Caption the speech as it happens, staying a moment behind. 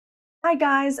Hi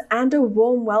guys, and a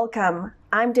warm welcome.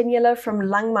 I'm Daniela from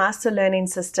Langmaster Learning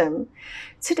System.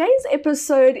 Today's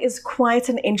episode is quite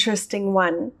an interesting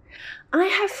one. I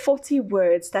have 40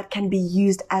 words that can be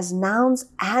used as nouns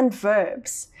and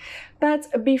verbs.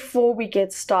 But before we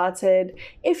get started,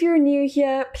 if you're new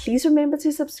here, please remember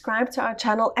to subscribe to our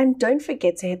channel and don't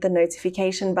forget to hit the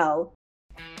notification bell.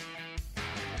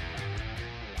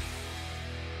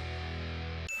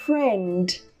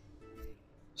 Friend.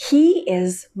 He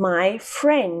is my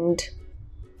friend.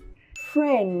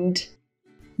 Friend.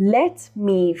 Let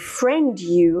me friend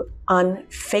you on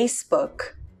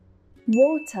Facebook.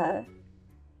 Water.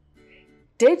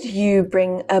 Did you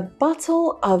bring a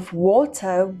bottle of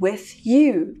water with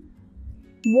you?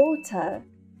 Water.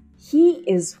 He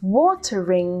is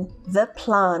watering the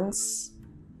plants.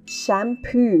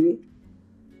 Shampoo.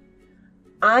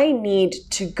 I need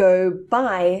to go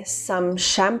buy some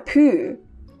shampoo.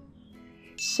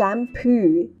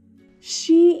 Shampoo.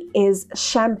 She is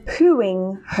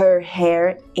shampooing her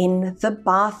hair in the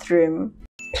bathroom.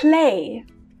 Play.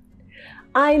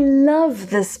 I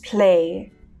love this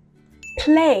play.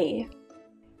 Play.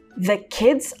 The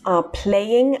kids are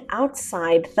playing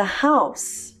outside the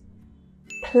house.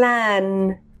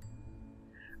 Plan.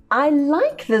 I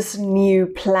like this new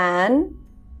plan.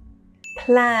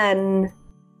 Plan.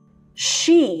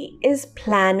 She is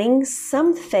planning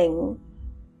something.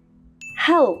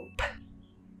 Help.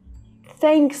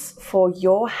 Thanks for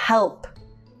your help.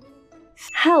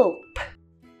 Help.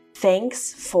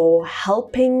 Thanks for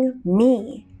helping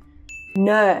me.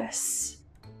 Nurse.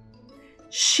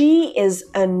 She is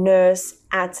a nurse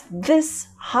at this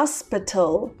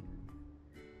hospital.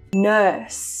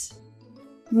 Nurse.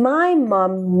 My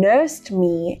mom nursed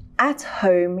me at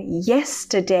home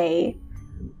yesterday.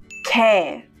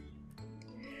 Care.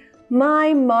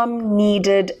 My mom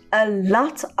needed a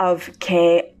lot of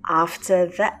care after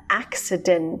the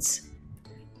accident.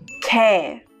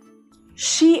 Care.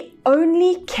 She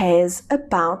only cares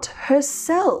about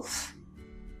herself.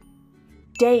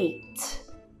 Date.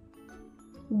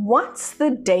 What's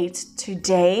the date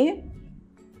today?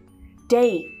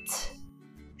 Date.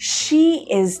 She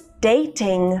is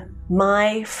dating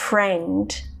my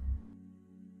friend.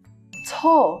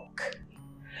 Talk.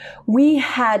 We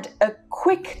had a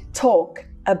quick talk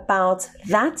about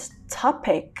that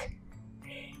topic.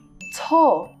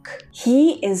 Talk.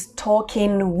 He is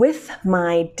talking with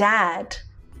my dad.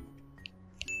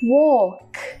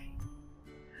 Walk.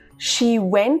 She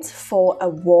went for a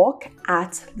walk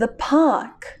at the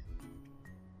park.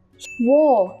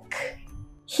 Walk.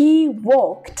 He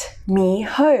walked me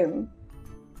home.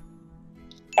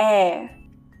 Air.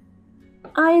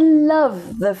 I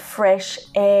love the fresh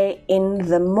air in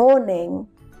the morning.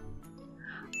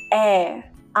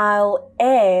 Air. I'll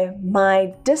air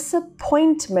my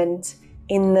disappointment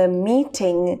in the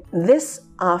meeting this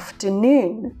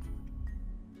afternoon.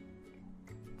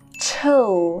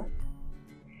 Chill.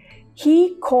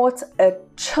 He caught a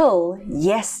chill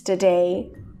yesterday.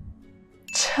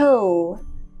 Chill.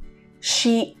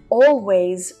 She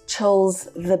always chills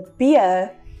the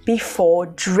beer before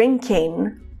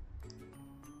drinking.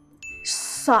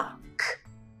 Sock.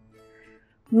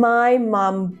 My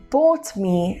mom bought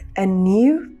me a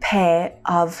new pair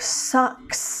of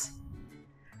socks.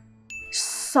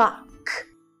 Sock.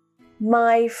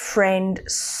 My friend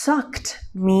socked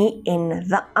me in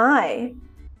the eye.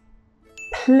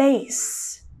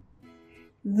 Place.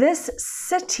 This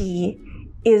city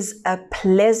is a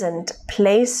pleasant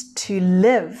place to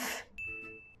live.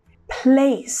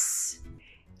 Place.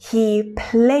 He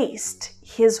placed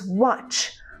his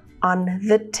watch on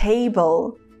the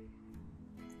table.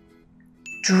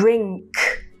 Drink.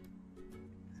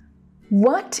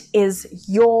 What is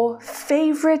your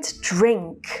favorite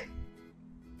drink?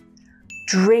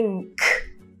 Drink.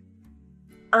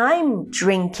 I'm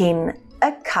drinking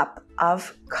a cup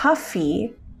of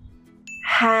coffee.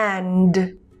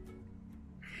 Hand.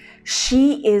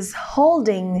 She is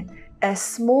holding a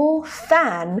small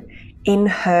fan in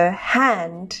her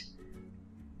hand.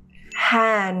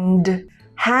 Hand.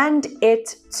 Hand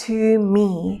it to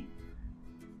me.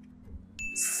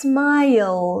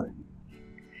 Smile.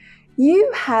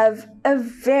 You have a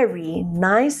very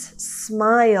nice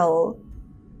smile.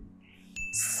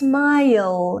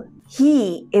 Smile.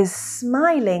 He is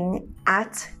smiling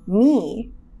at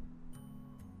me.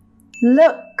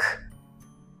 Look.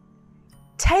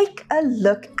 Take a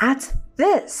look at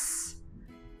this.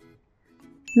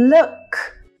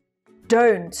 Look.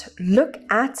 Don't look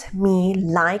at me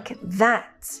like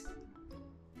that.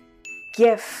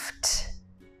 Gift.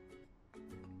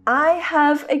 I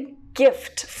have a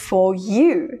gift for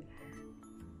you.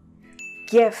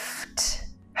 Gift.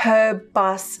 Her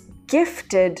boss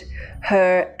gifted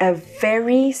her a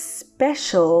very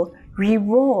special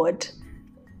reward.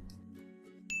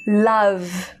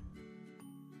 Love.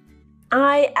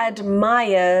 I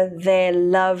admire their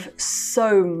love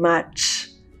so much.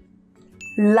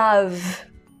 Love.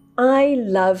 I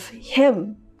love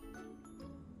him.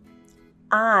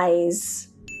 Eyes.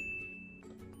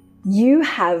 You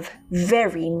have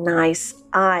very nice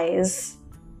eyes.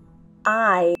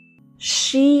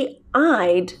 She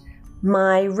eyed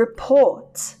my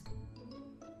report.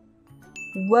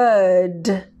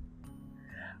 Word.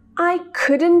 I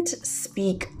couldn't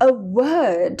speak a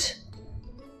word.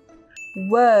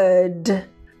 Word.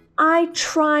 I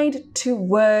tried to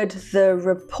word the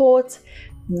report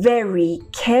very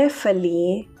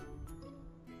carefully.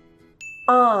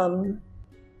 Arm.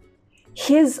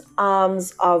 His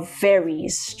arms are very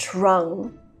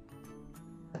strong.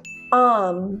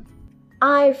 Arm.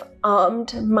 I've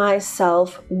armed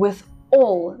myself with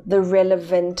all the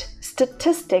relevant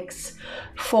statistics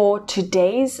for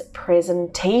today's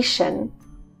presentation.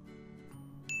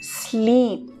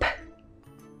 Sleep.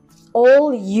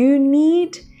 All you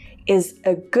need is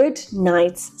a good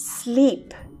night's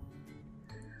sleep.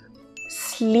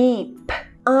 Sleep.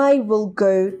 I will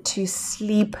go to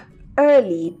sleep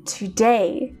early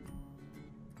today.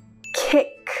 Kick.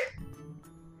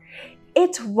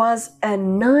 It was a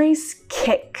nice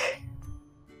kick.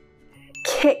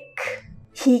 Kick.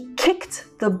 He kicked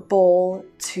the ball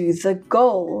to the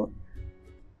goal.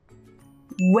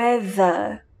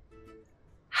 Weather.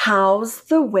 How's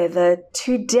the weather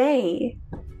today?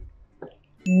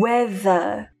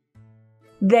 Weather.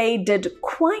 They did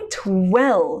quite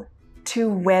well to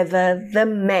weather the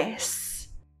mess.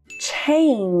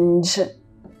 Change.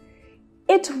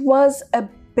 It was a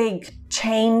big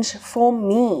change for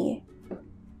me.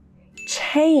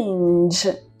 Change.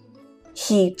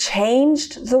 He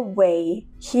changed the way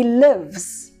he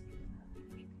lives.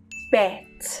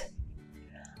 Bet.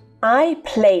 I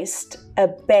placed a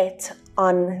bet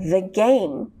on the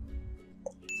game.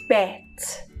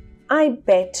 Bet. I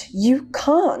bet you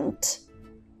can't.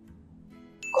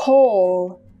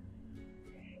 Call.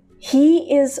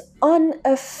 He is on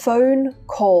a phone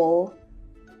call.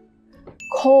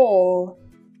 Call.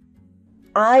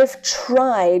 I've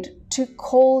tried to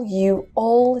call you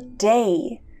all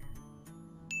day.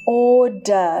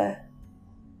 Order.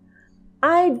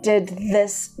 I did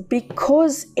this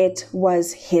because it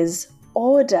was his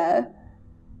order.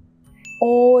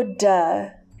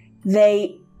 Order.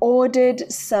 They ordered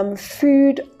some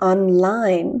food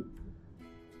online.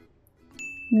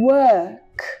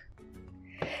 Work.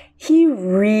 He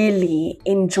really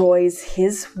enjoys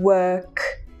his work.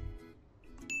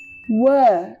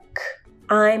 Work.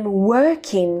 I'm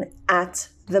working at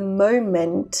the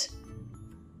moment.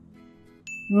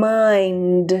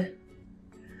 Mind.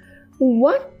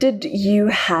 What did you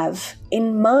have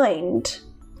in mind?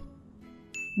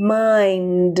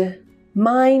 Mind.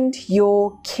 Mind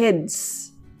your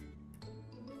kids.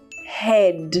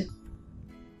 Head.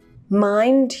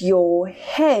 Mind your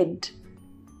head.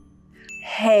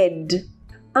 Head.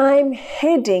 I'm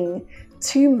heading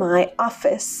to my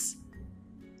office.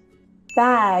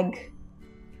 Bag.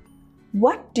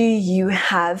 What do you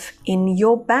have in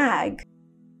your bag?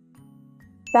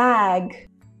 Bag.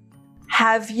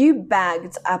 Have you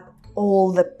bagged up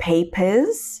all the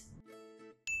papers?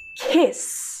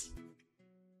 Kiss.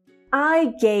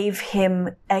 I gave him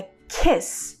a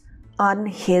kiss on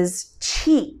his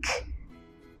cheek.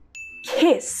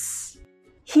 Kiss.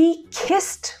 He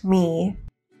kissed me.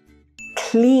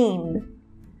 Clean.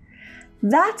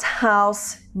 That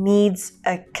house needs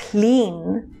a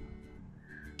clean.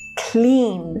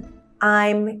 Clean.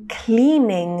 I'm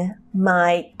cleaning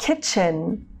my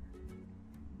kitchen.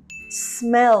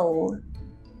 Smell.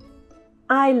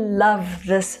 I love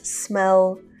this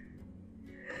smell.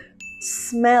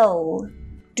 Smell.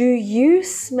 Do you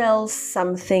smell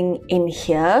something in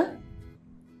here?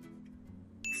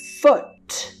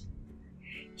 Foot.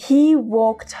 He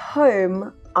walked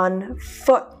home on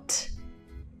foot.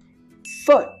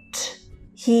 Foot.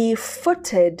 He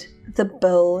footed the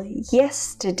bill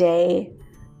yesterday.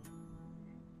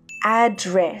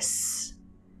 Address.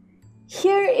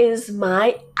 Here is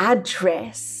my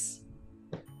address.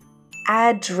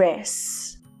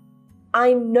 Address.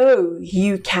 I know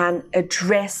you can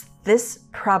address this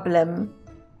problem.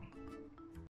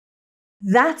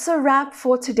 That's a wrap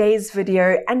for today's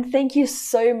video, and thank you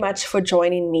so much for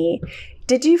joining me.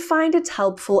 Did you find it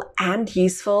helpful and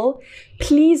useful?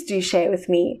 Please do share with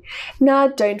me. Now,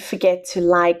 don't forget to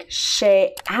like,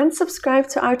 share, and subscribe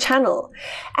to our channel.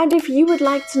 And if you would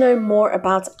like to know more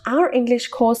about our English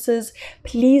courses,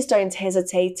 please don't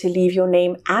hesitate to leave your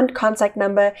name and contact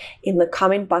number in the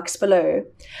comment box below.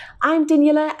 I'm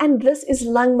Daniela, and this is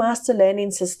Langmaster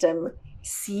Learning System.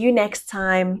 See you next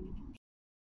time.